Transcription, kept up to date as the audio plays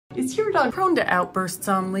Is your dog prone to outbursts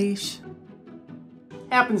on leash?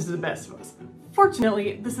 Happens to the best of us.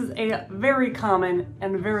 Fortunately, this is a very common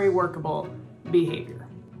and very workable behavior.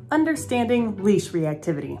 Understanding leash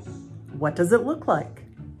reactivity. What does it look like?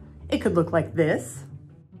 It could look like this,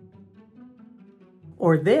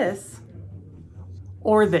 or this,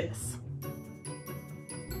 or this.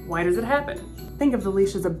 Why does it happen? Think of the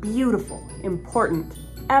leash as a beautiful, important,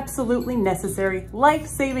 absolutely necessary,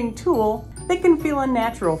 life-saving tool that can feel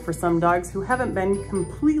unnatural for some dogs who haven't been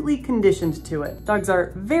completely conditioned to it. Dogs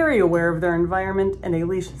are very aware of their environment, and a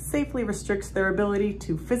leash safely restricts their ability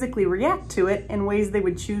to physically react to it in ways they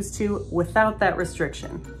would choose to without that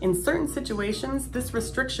restriction. In certain situations, this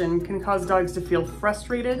restriction can cause dogs to feel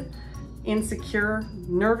frustrated, insecure,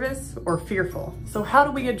 nervous, or fearful. So how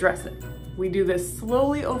do we address it? We do this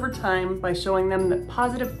slowly over time by showing them that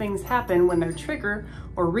positive things happen when their trigger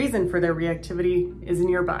or reason for their reactivity is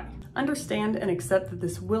nearby. Understand and accept that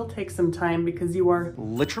this will take some time because you are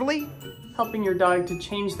literally helping your dog to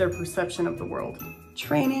change their perception of the world.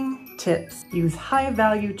 Training tips. Use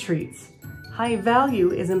high-value treats. High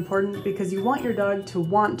value is important because you want your dog to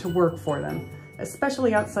want to work for them,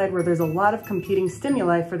 especially outside where there's a lot of competing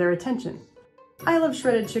stimuli for their attention. I love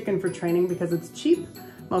shredded chicken for training because it's cheap.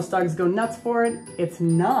 Most dogs go nuts for it. It's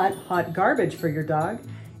not hot garbage for your dog,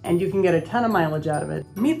 and you can get a ton of mileage out of it.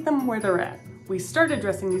 Meet them where they're at. We start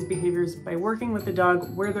addressing these behaviors by working with the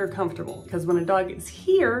dog where they're comfortable, because when a dog is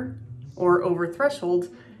here or over threshold,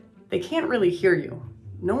 they can't really hear you.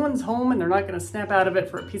 No one's home and they're not gonna snap out of it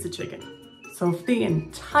for a piece of chicken. So if the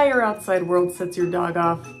entire outside world sets your dog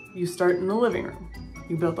off, you start in the living room.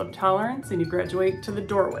 You build up tolerance and you graduate to the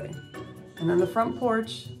doorway, and then the front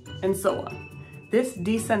porch, and so on. This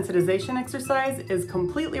desensitization exercise is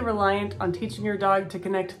completely reliant on teaching your dog to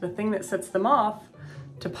connect the thing that sets them off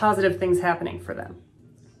to positive things happening for them,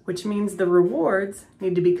 which means the rewards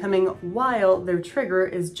need to be coming while their trigger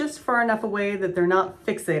is just far enough away that they're not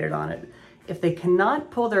fixated on it. If they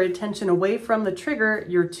cannot pull their attention away from the trigger,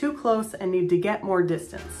 you're too close and need to get more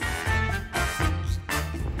distance.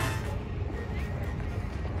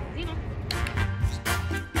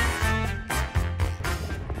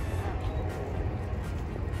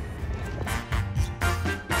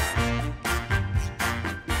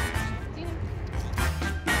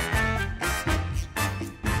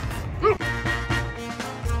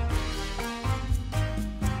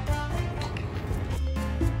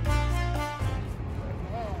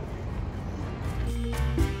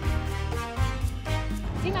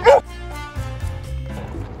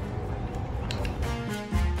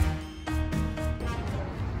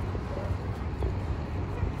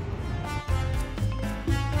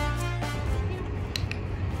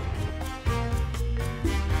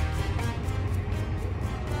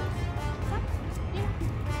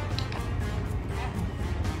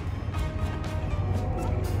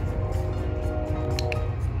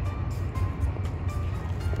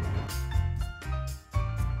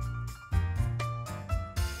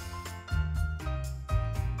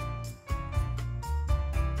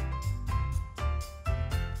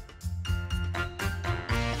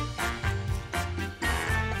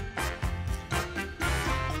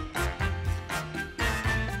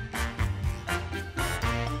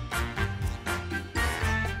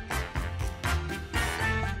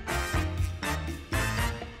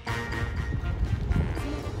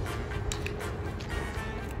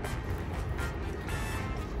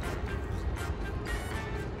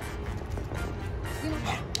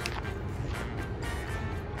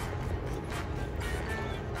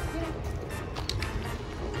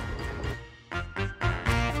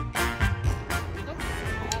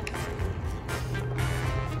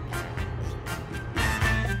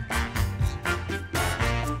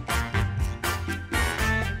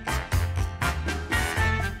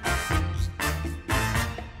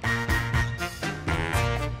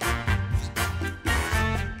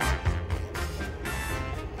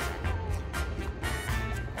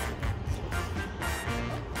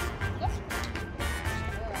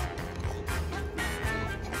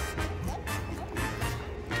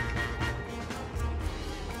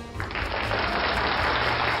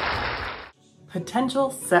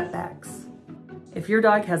 Potential setbacks. If your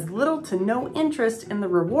dog has little to no interest in the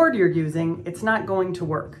reward you're using, it's not going to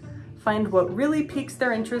work. Find what really piques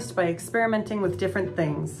their interest by experimenting with different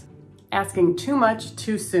things. Asking too much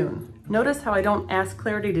too soon. Notice how I don't ask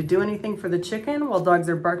Clarity to do anything for the chicken while dogs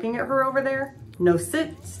are barking at her over there? No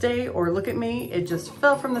sit, stay, or look at me. It just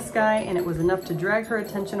fell from the sky, and it was enough to drag her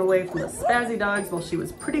attention away from the spazzy dogs while she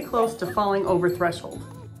was pretty close to falling over threshold.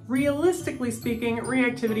 Realistically speaking,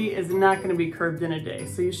 reactivity is not going to be curbed in a day,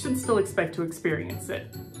 so you should still expect to experience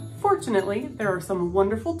it. Fortunately, there are some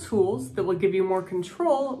wonderful tools that will give you more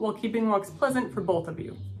control while keeping walks pleasant for both of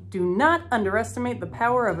you. Do not underestimate the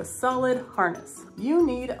power of a solid harness. You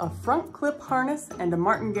need a front clip harness and a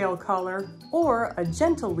martingale collar, or a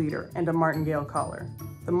gentle leader and a martingale collar.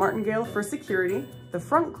 The martingale for security, the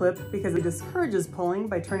front clip because it discourages pulling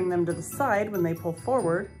by turning them to the side when they pull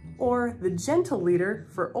forward, or the gentle leader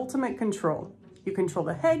for ultimate control. You control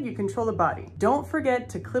the head, you control the body. Don't forget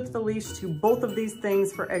to clip the leash to both of these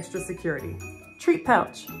things for extra security. Treat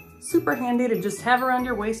pouch. Super handy to just have around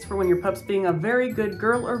your waist for when your pup's being a very good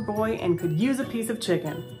girl or boy and could use a piece of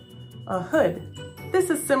chicken. A hood. This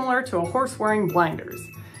is similar to a horse wearing blinders.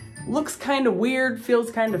 Looks kind of weird, feels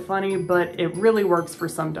kind of funny, but it really works for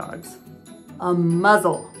some dogs. A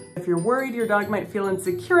muzzle. If you're worried your dog might feel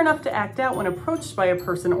insecure enough to act out when approached by a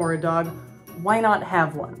person or a dog, why not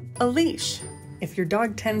have one? A leash. If your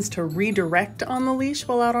dog tends to redirect on the leash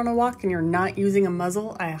while out on a walk and you're not using a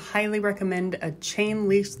muzzle, I highly recommend a chain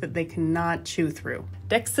leash that they cannot chew through.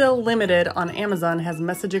 Dexil Limited on Amazon has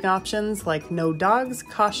messaging options like no dogs,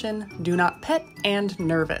 caution, do not pet, and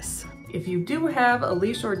nervous. If you do have a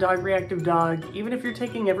leash or dog reactive dog, even if you're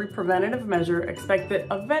taking every preventative measure, expect that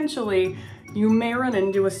eventually you may run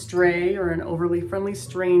into a stray or an overly friendly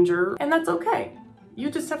stranger, and that's okay. You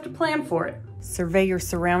just have to plan for it. Survey your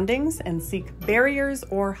surroundings and seek barriers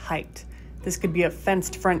or height. This could be a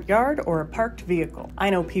fenced front yard or a parked vehicle. I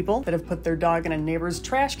know people that have put their dog in a neighbor's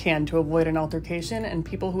trash can to avoid an altercation, and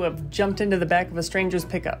people who have jumped into the back of a stranger's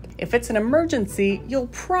pickup. If it's an emergency, you'll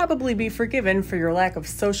probably be forgiven for your lack of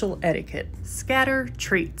social etiquette. Scatter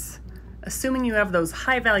treats. Assuming you have those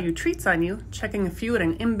high-value treats on you, checking a few at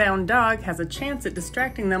an inbound dog has a chance at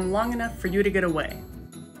distracting them long enough for you to get away.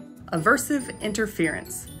 Aversive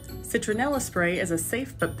interference. Citronella spray is a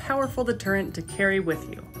safe but powerful deterrent to carry with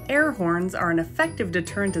you. Air horns are an effective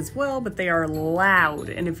deterrent as well, but they are loud,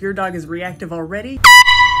 and if your dog is reactive already,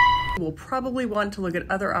 you will probably want to look at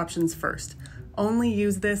other options first. Only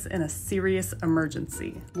use this in a serious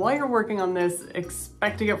emergency. While you're working on this,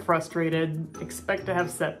 expect to get frustrated, expect to have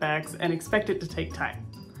setbacks, and expect it to take time.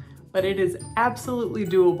 But it is absolutely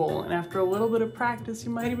doable, and after a little bit of practice,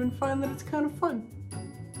 you might even find that it's kind of fun.